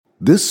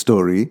This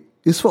story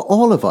is for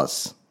all of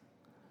us.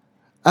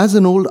 As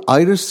an old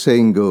Irish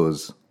saying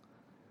goes,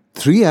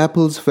 3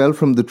 apples fell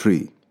from the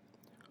tree.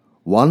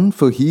 1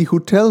 for he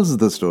who tells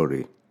the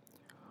story,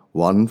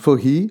 1 for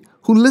he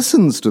who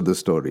listens to the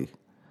story,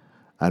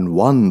 and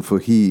 1 for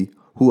he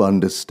who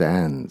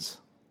understands.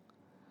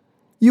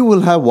 You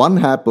will have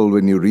 1 apple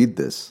when you read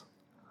this.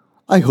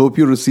 I hope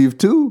you receive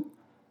 2.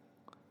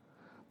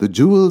 The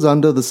jewels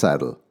under the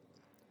saddle.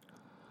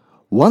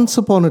 Once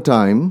upon a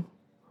time,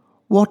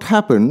 what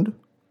happened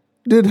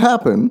did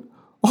happen,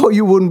 or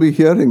you wouldn't be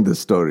hearing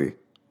this story.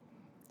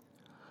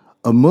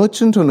 A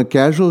merchant on a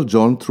casual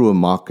jaunt through a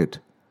market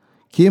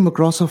came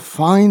across a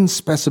fine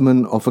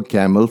specimen of a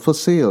camel for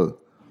sale.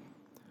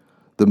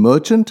 The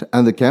merchant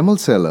and the camel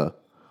seller,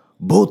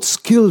 both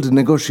skilled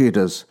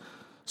negotiators,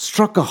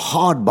 struck a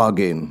hard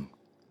bargain.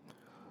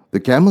 The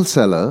camel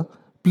seller,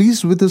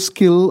 pleased with his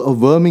skill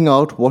of worming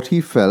out what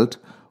he felt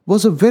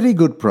was a very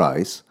good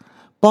price,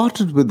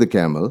 parted with the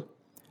camel,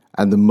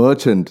 and the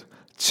merchant,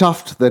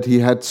 chuffed that he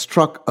had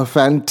struck a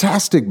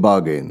fantastic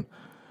bargain,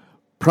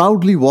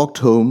 proudly walked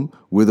home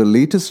with the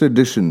latest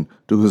addition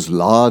to his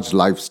large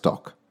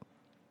livestock.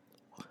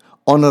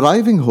 On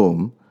arriving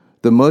home,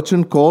 the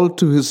merchant called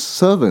to his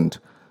servant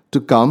to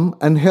come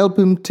and help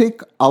him take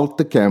out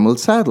the camel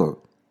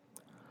saddle.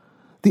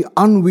 The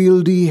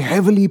unwieldy,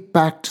 heavily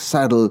packed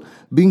saddle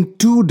being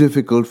too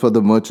difficult for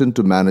the merchant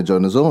to manage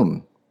on his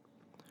own.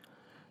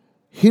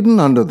 Hidden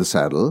under the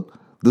saddle,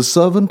 the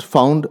servant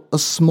found a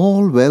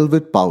small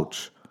velvet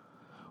pouch,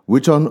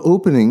 which on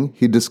opening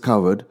he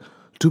discovered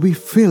to be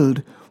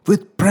filled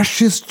with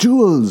precious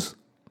jewels.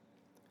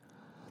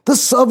 The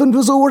servant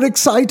was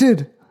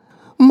overexcited.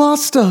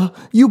 "Master,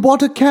 you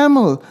bought a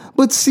camel,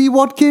 but see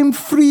what came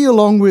free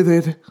along with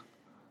it."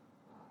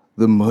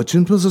 The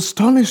merchant was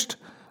astonished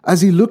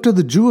as he looked at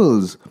the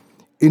jewels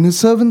in his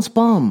servant's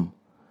palm.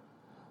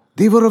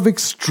 They were of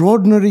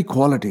extraordinary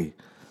quality,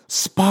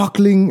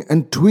 sparkling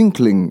and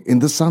twinkling in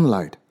the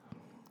sunlight.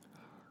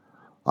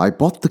 "I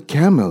bought the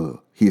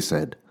camel," he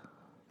said,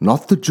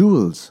 "not the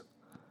jewels.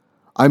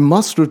 I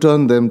must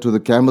return them to the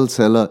camel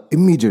seller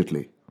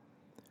immediately."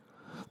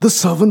 The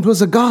servant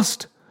was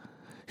aghast.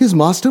 His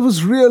master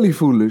was really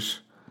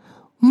foolish.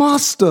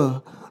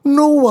 "Master,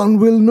 no one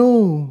will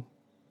know."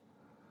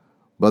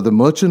 But the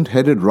merchant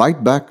headed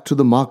right back to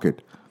the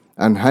market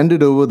and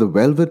handed over the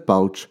velvet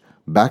pouch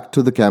back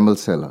to the camel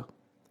seller.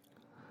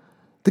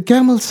 The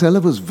camel seller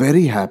was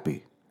very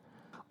happy.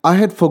 "I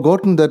had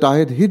forgotten that I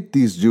had hid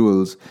these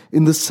jewels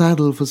in the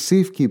saddle for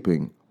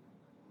safekeeping.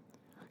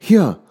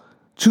 Here,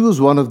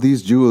 choose one of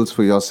these jewels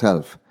for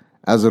yourself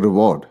as a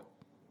reward."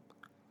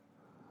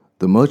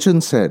 The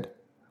merchant said,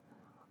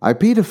 "I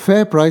paid a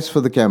fair price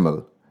for the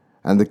camel,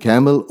 and the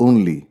camel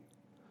only.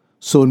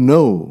 So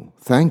no,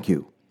 thank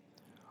you.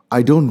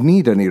 I don't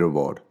need any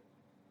reward."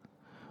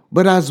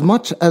 But as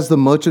much as the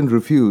merchant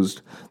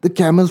refused, the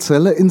camel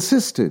seller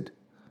insisted.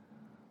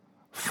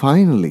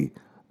 Finally,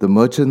 the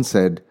merchant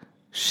said,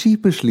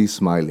 sheepishly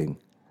smiling,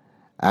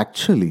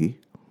 "Actually,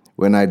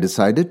 when I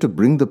decided to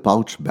bring the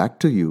pouch back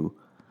to you,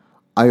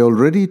 I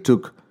already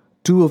took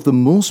 2 of the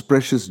most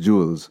precious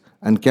jewels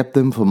and kept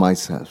them for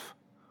myself."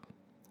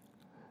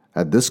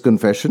 At this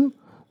confession,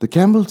 the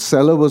camel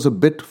seller was a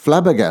bit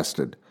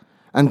flabbergasted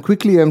and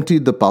quickly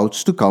emptied the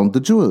pouch to count the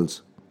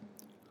jewels.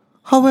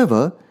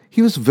 However,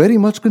 he was very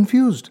much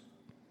confused.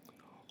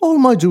 "All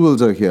my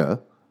jewels are here.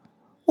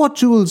 What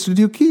jewels did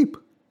you keep?"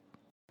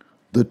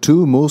 "The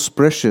 2 most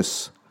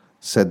precious,"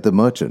 said the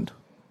merchant.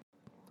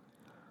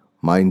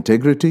 "My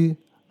integrity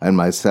and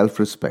my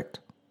self-respect."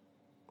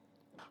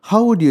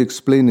 How would you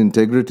explain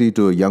integrity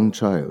to a young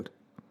child?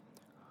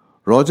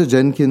 Roger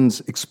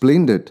Jenkins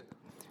explained it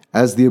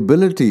as the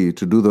ability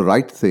to do the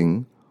right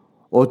thing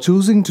or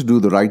choosing to do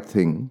the right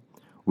thing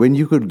when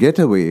you could get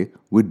away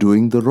with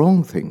doing the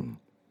wrong thing.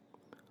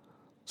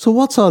 So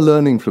what's our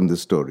learning from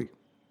this story?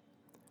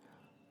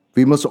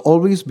 We must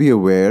always be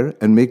aware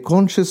and make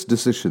conscious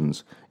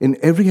decisions in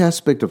every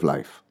aspect of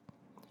life.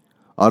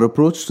 Our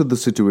approach to the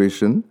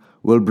situation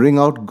will bring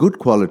out good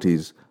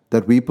qualities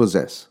that we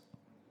possess.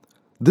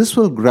 This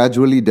will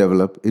gradually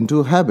develop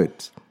into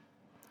habits.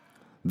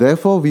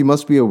 Therefore, we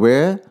must be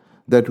aware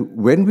that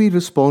when we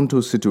respond to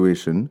a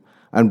situation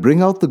and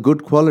bring out the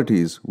good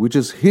qualities which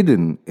is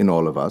hidden in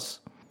all of us,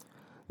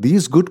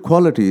 these good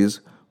qualities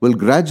will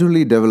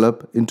gradually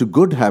develop into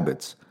good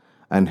habits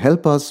and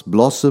help us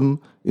blossom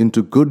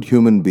into good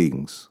human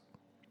beings.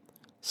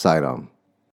 Sai Ram.